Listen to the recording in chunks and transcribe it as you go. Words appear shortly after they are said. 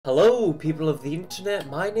Hello, people of the internet,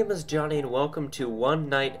 my name is Johnny and welcome to One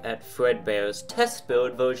Night at Fredbear's test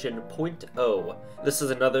build version 0.0. This is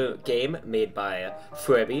another game made by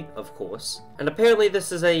Freddy, of course, and apparently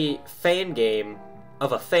this is a fan game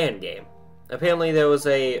of a fan game. Apparently there was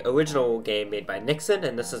a original game made by Nixon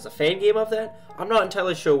and this is a fan game of that. I'm not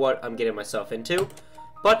entirely sure what I'm getting myself into,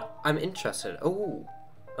 but I'm interested. Oh,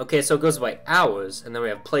 okay, so it goes by hours and then we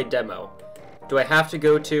have play demo. Do I have to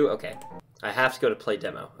go to, okay. I have to go to play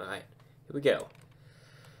demo. Alright, here we go.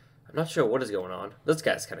 I'm not sure what is going on. This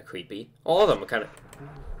guy's kind of creepy. All of them are kind of...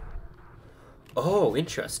 Oh,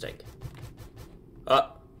 interesting.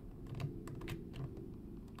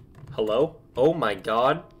 Hello? Oh my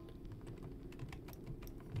god.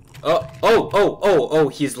 Oh,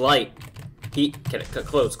 he's light.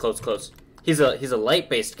 Close. He's a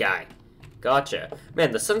light-based guy. Gotcha.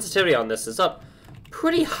 Man, the sensitivity on this is up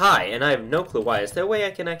pretty high, and I have no clue why. Is there a way I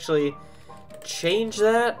can actually... change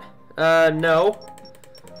that? No.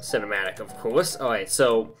 Cinematic, of course. Alright,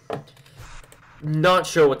 so... not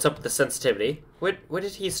sure what's up with the sensitivity. Where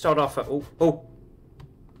did he start off at? Oh.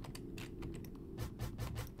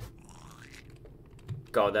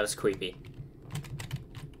 God, that is creepy.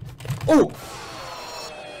 Oh!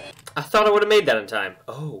 I thought I would have made that in time.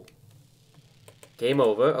 Oh. Game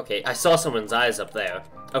over. Okay, I saw someone's eyes up there.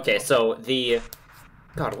 Okay, so the...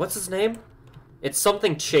 God, what's his name? It's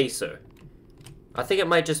something Chaser. I think it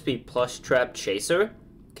might just be PLUSHTRAP CHASER.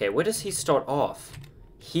 Okay, where does he start off?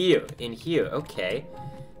 Here, in here, okay.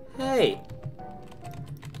 Hey!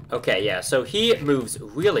 Okay, yeah, so he moves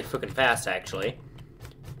really freaking fast, actually.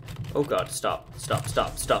 Oh god, stop.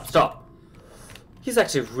 He's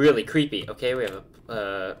actually really creepy. Okay, we have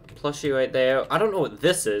a plushie right there. I don't know what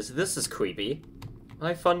this is. This is creepy.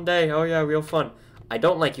 Hi, fun day. Oh yeah, real fun. I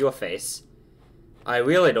don't like your face. I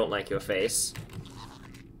really don't like your face.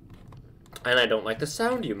 And I don't like the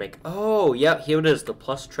sound you make. Oh, yeah, here it is, the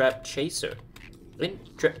PLUSHTRAP CHASER.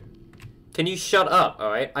 Can you shut up,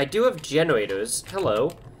 alright? I do have generators.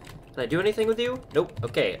 Hello. Can I do anything with you? Nope.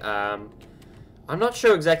 Okay, I'm not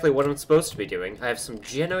sure exactly what I'm supposed to be doing. I have some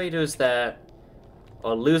generators that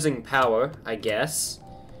are losing power, I guess.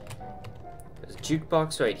 There's a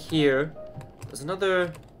jukebox right here. There's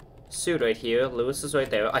another suit right here. Lewis is right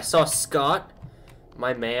there. I saw Scott,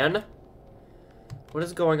 my man. What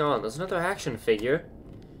is going on? There's another action figure.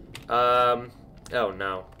 Oh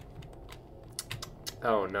no.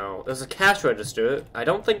 Oh no. There's a cash register. I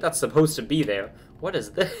don't think that's supposed to be there. What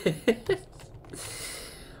is this?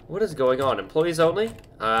 What is going on? Employees only?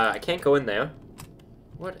 I can't go in there.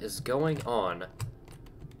 What is going on?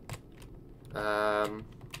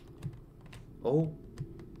 Oh.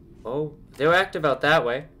 They're active out that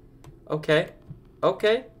way. Okay.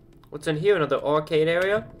 What's in here? Another arcade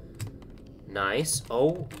area? Nice.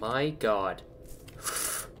 Oh my god.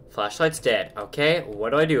 Flashlight's dead. Okay, what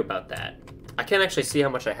do I do about that? I can't actually see how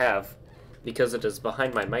much I have because it is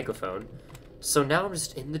behind my microphone. So now I'm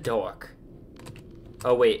just in the dark.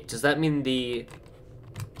 Oh wait, does that mean the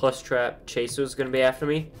PLUSHTRAP CHASER is going to be after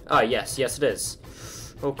me? Ah, yes it is.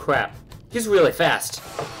 Oh crap. He's really fast.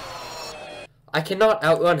 I cannot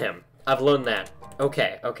outrun him. I've learned that.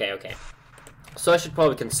 Okay. So I should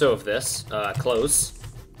probably conserve this. Close.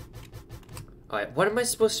 Alright, what am I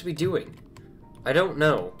supposed to be doing? I don't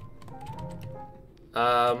know.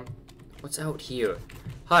 What's out here?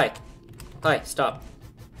 Hi, stop.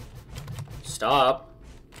 Stop.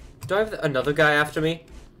 Do I have another guy after me?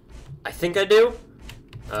 I think I do.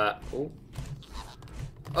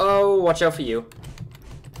 Oh, watch out for you.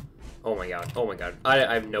 Oh my god.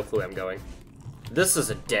 I have no clue where I'm going. This is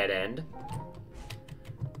a dead end.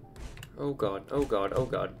 Oh god. I'm gonna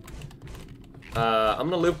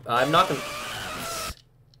loop. I'm not gonna...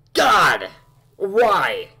 God!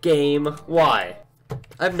 Why? Game, why?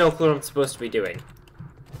 I have no clue what I'm supposed to be doing.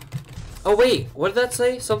 Oh wait, what did that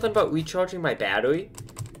say? Something about recharging my battery?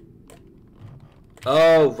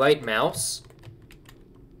 Oh, right mouse?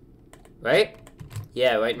 Right?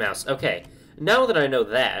 Yeah, right mouse. Okay. Now that I know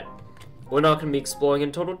that, we're not going to be exploring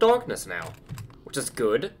in total darkness now. Which is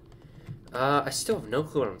good. I still have no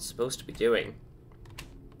clue what I'm supposed to be doing.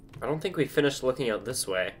 I don't think we finished looking out this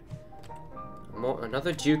way.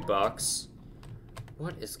 Another jukebox.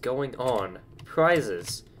 What is going on?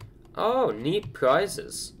 Prizes. Oh, neat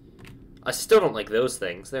prizes. I still don't like those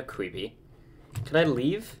things. They're creepy. Can I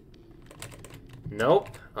leave?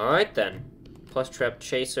 Nope. Alright then. PLUSHTRAP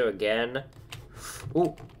CHASER again.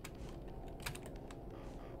 Ooh.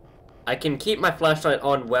 I can keep my flashlight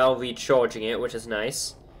on while recharging it, which is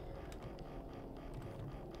nice.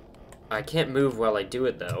 I can't move while I do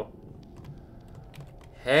it though.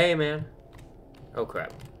 Hey man. Oh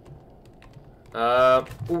crap.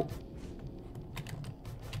 Ooh.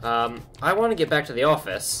 I want to get back to the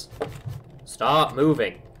office. Stop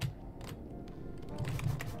moving.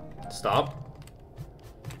 Stop.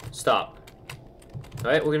 Stop.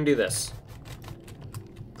 Alright, we're gonna do this.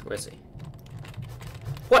 Where is he?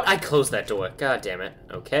 What? I closed that door. God damn it.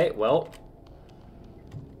 Okay, well.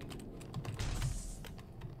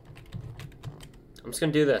 I'm just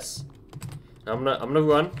gonna do this. I'm gonna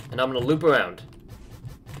run, and I'm gonna loop around.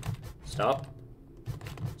 Stop.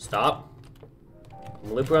 Stop. I'm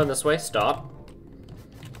gonna loop around this way. Stop.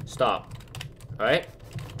 Stop. Alright.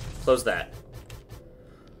 Close that.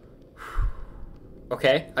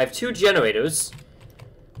 Okay, I have 2 generators.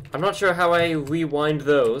 I'm not sure how I rewind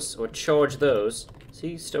those, or charge those. Is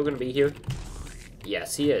he still gonna be here?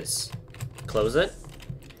 Yes, he is. Close it.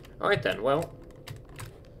 Alright then, well.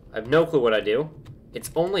 I have no clue what I do. It's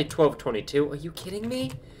only 12:22. Are you kidding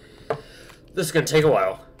me? This is gonna take a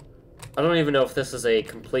while. I don't even know if this is a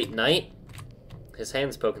complete night. His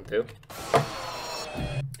hand's poking through.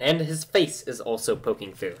 And his face is also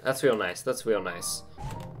poking through. That's real nice. That's real nice.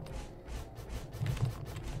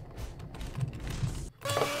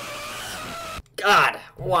 God,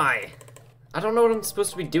 why? I don't know what I'm supposed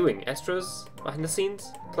to be doing. Extras? Behind the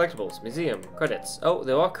scenes? Collectibles? Museum? Credits? Oh,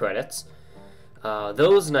 there are credits.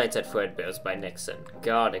 Those Nights at Fredbear's by Nixon.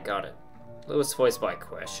 Got it, got it. Lewis voiced by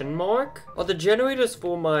question mark? Are the generators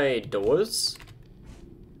for my doors?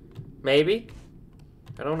 Maybe?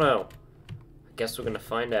 I don't know. I guess we're gonna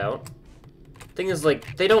find out. Thing is,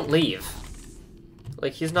 like, they don't leave.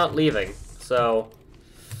 Like, he's not leaving, so...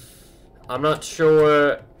 I'm not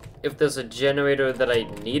sure if there's a generator that I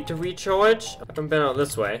need to recharge. I haven't been out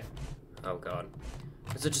this way. Oh god.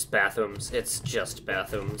 Is it just bathrooms? It's just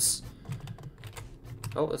bathrooms.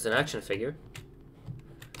 Oh, it's an action figure.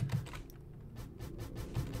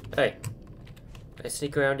 Hey. Can I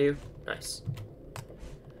sneak around you? Nice.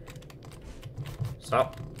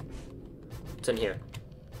 Stop. What's in here?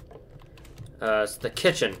 It's the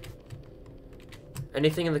kitchen.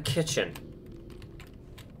 Anything in the kitchen?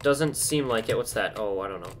 Doesn't seem like it. What's that? Oh, I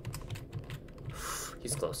don't know.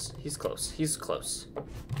 He's close. He's close. He's close.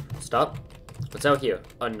 Stop. What's out here?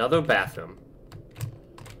 Another bathroom.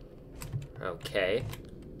 Okay.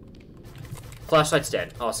 Flashlight's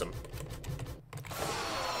dead. Awesome.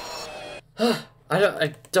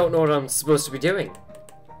 I don't know what I'm supposed to be doing.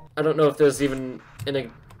 I don't know if there's even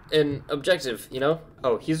an objective, you know?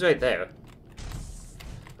 Oh, he's right there.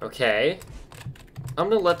 Okay. I'm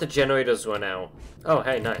gonna let the generators run out. Oh,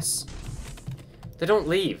 hey, nice. They don't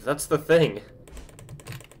leave. That's the thing.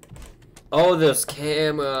 Oh, there's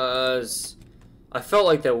cameras. I felt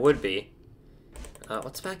like there would be.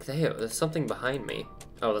 What's back there? There's something behind me.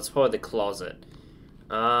 Oh, that's probably the closet.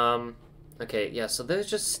 Okay, yeah, so they're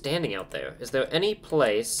just standing out there. Is there any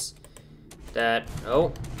place that...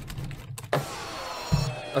 Oh.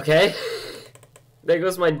 Okay. There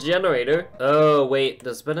goes my generator. Oh, wait,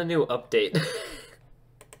 there's been a new update.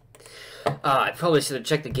 I probably should have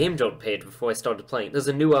checked the Game Jolt page before I started playing. There's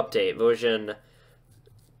a new update, version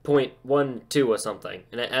 0.12 or something,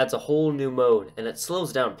 and it adds a whole new mode, and it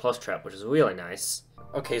slows down PLUSHTRAP, which is really nice.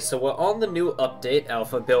 Okay, so we're on the new update,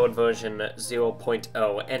 alpha build version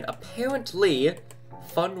 0.0, and apparently,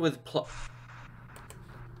 fun with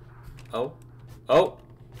Oh. Oh.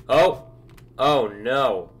 Oh. Oh,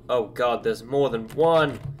 no. Oh, God, there's more than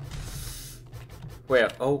one. Where?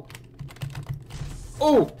 Oh.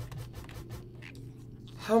 Oh!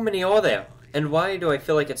 How many are there? And why do I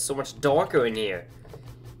feel like it's so much darker in here?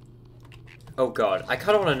 Oh god, I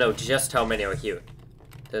kind of want to know just how many are here.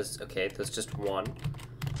 Okay, there's just one.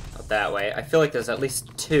 Up that way. I feel like there's at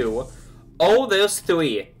least 2. Oh, there's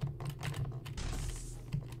 3.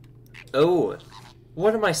 Oh,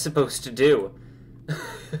 what am I supposed to do?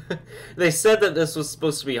 They said that this was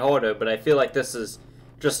supposed to be harder, but I feel like this is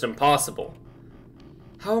just impossible.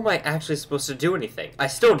 How am I actually supposed to do anything? I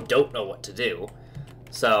still don't know what to do.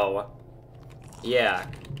 So, yeah.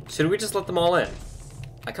 Should we just let them all in?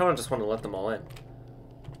 I kind of just want to let them all in.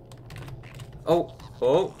 Oh,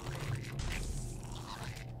 oh.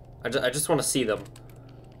 I just want to see them.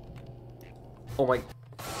 Oh my...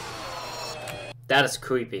 That is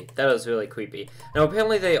creepy. That is really creepy. Now,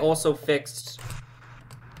 apparently they also fixed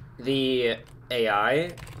the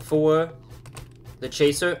AI for the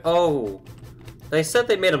chaser. Oh. They said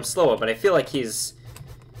they made him slower, but I feel like he's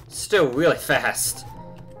still really fast.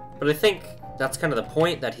 But I think that's kind of the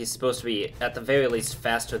point, that he's supposed to be, at the very least,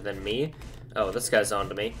 faster than me. Oh, this guy's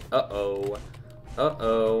onto me. Uh-oh.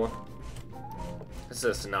 Uh-oh. This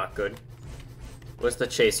is not good. Where's the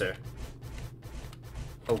chaser?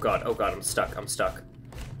 Oh god, I'm stuck, I'm stuck.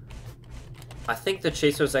 I think the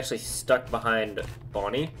chaser is actually stuck behind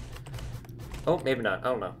Bonnie. Oh, maybe not. I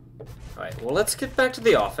don't know. Alright, well, let's get back to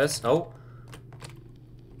the office. Oh.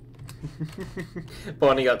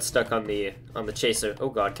 Bonnie got stuck on the chaser. Oh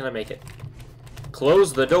god, can I make it?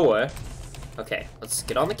 Close the door. Okay, let's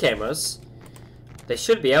get on the cameras. They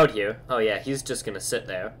should be out here. Oh yeah, he's just gonna sit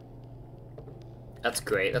there. That's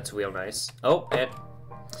great, that's real nice. Oh, and...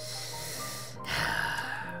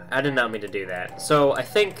 I did not mean to do that. So, I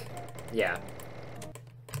think... yeah.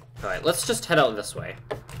 Alright, let's just head out this way.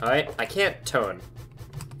 Alright, I can't turn.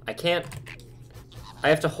 I can't... I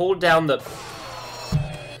have to hold down the...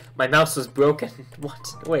 My mouse is broken.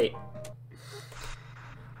 What? Wait.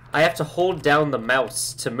 I have to hold down the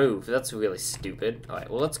mouse to move. That's really stupid.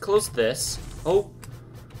 Alright, well, let's close this. Oh.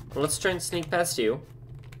 Well, let's try and sneak past you.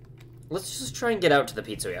 Let's just try and get out to the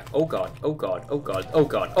pizzeria. Oh god, oh god, oh god, oh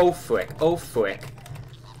god, oh frick, oh frick.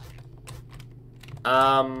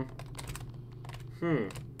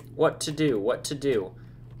 What to do, what to do?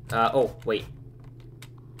 Oh, wait.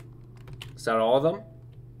 Is that all of them?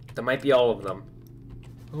 That might be all of them.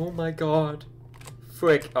 Oh my god.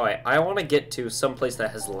 Frick. Alright, I want to get to some place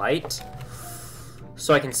that has light,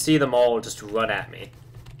 so I can see them all just run at me.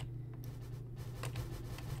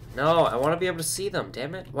 No, I want to be able to see them,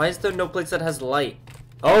 damn it. Why is there no place that has light?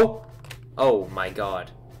 Oh! Oh my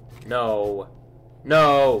god. No.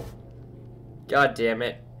 No! God damn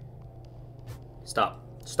it. Stop.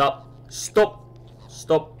 Stop. Stop.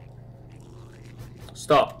 Stop.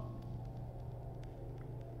 Stop.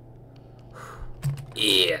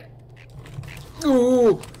 Yeah.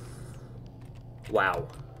 Ooh. Wow.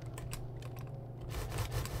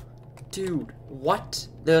 Dude, what?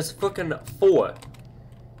 There's fucking 4.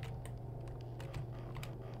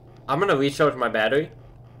 I'm gonna recharge my battery.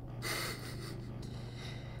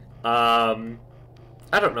 I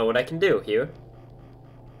don't know what I can do here.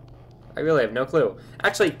 I really have no clue.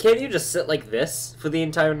 Actually, can't you just sit like this for the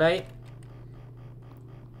entire night?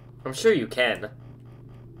 I'm sure you can.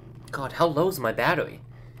 God, how low's my battery?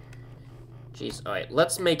 Jeez, alright,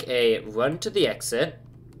 let's make a run to the exit.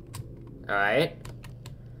 Alright.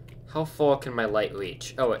 How far can my light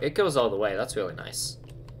reach? Oh, it goes all the way. That's really nice.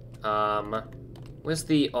 Where's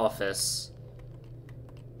the office?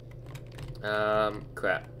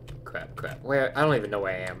 Crap. Where? I don't even know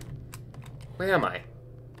where I am. Where am I?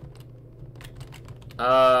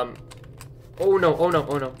 Oh no, oh no,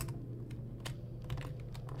 oh no.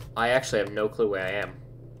 I actually have no clue where I am.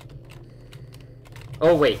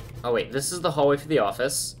 Oh wait, this is the hallway for the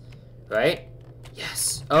office, right?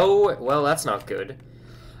 Yes. Oh, well, that's not good.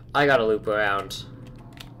 I gotta loop around.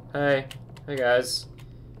 Hey guys.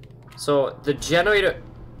 So, the generator...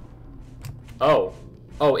 Oh,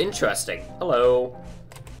 interesting. Hello.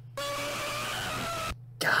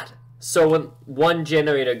 God. So when one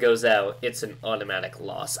generator goes out, it's an automatic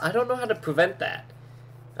loss. I don't know how to prevent that.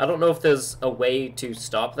 I don't know if there's a way to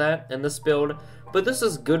stop that in this build, but this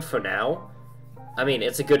is good for now. I mean,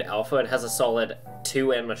 it's a good alpha. It has a solid 2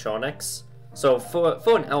 animatronics. So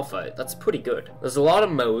for an alpha, that's pretty good. There's a lot of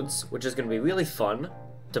modes, which is going to be really fun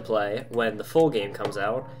to play when the full game comes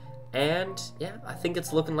out. And yeah, I think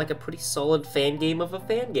it's looking like a pretty solid fan game of a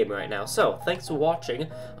fan game right now. So thanks for watching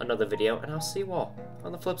another video, and I'll see you all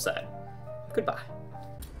on the flip side. Goodbye.